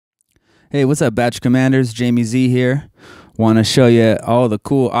Hey, what's up, Batch Commanders? Jamie Z here. Want to show you all the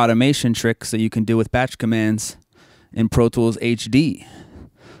cool automation tricks that you can do with batch commands in Pro Tools HD.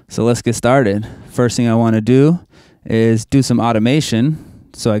 So let's get started. First thing I want to do is do some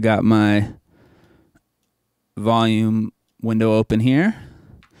automation. So I got my volume window open here.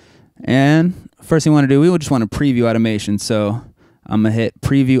 And first thing I want to do, we just want to preview automation. So I'm going to hit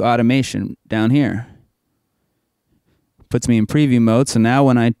preview automation down here. Puts me in preview mode, so now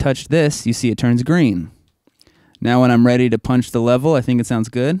when I touch this, you see it turns green. Now when I'm ready to punch the level, I think it sounds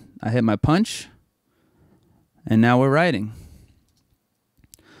good. I hit my punch, and now we're writing.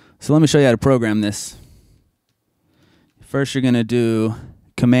 So let me show you how to program this. First you're going to do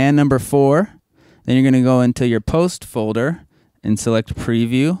command number 4, then you're going to go into your post folder and select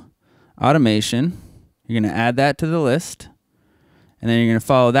preview automation. You're going to add that to the list, and then you're going to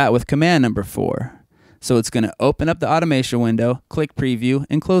follow that with command number 4. So it's going to open up the automation window, click preview,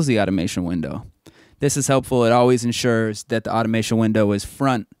 and close the automation window. This is helpful. It always ensures that the automation window is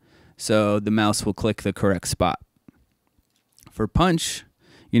front, so the mouse will click the correct spot. For punch,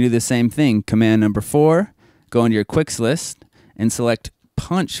 you do the same thing. Command number 4, go into your quicks list, and select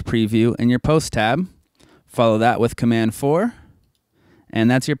punch preview in your post tab. Follow that with command 4, and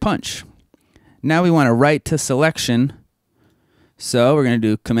that's your punch. Now we want to write to selection, so we're going to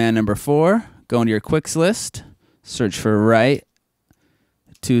do command number 4, go into your quicks list, search for write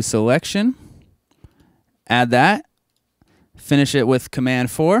to selection, add that, finish it with command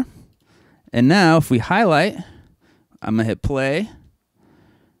 4, and now if we highlight, I'm going to hit play,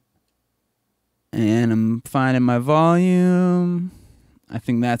 and I'm finding my volume. I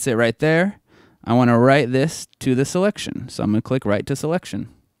think that's it right there. I want to write this to the selection, so I'm going to click write to selection.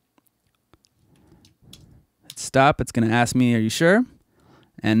 Hit stop. It's going to ask me, are you sure?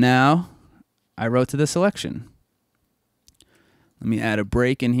 And now I wrote to the selection. Let me add a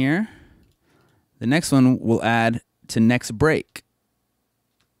break in here. The next one we'll add to next break.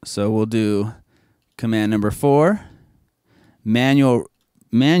 So we'll do command number 4, manual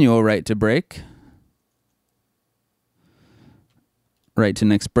write to break, write to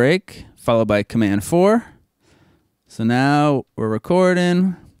next break, followed by command 4. So now we're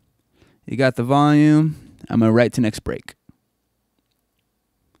recording. You got the volume. I'm going to write to next break.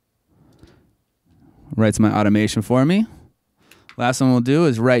 Writes my automation for me. Last one we'll do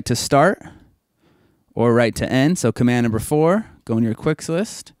is write to start or write to end. So command number 4, go in your quicks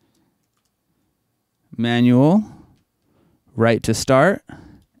list, manual, write to start,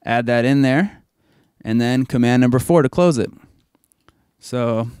 add that in there, and then command number 4 to close it.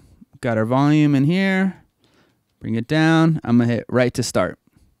 So got our volume in here, bring it down, I'm going to hit write to start.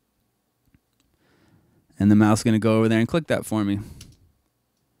 And the mouse is going to go over there and click that for me.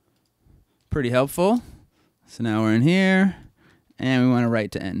 Pretty helpful. So now we're in here, and we want to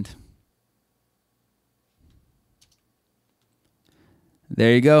write to end.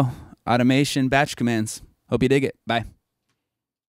 There you go. Automation batch commands. Hope you dig it. Bye.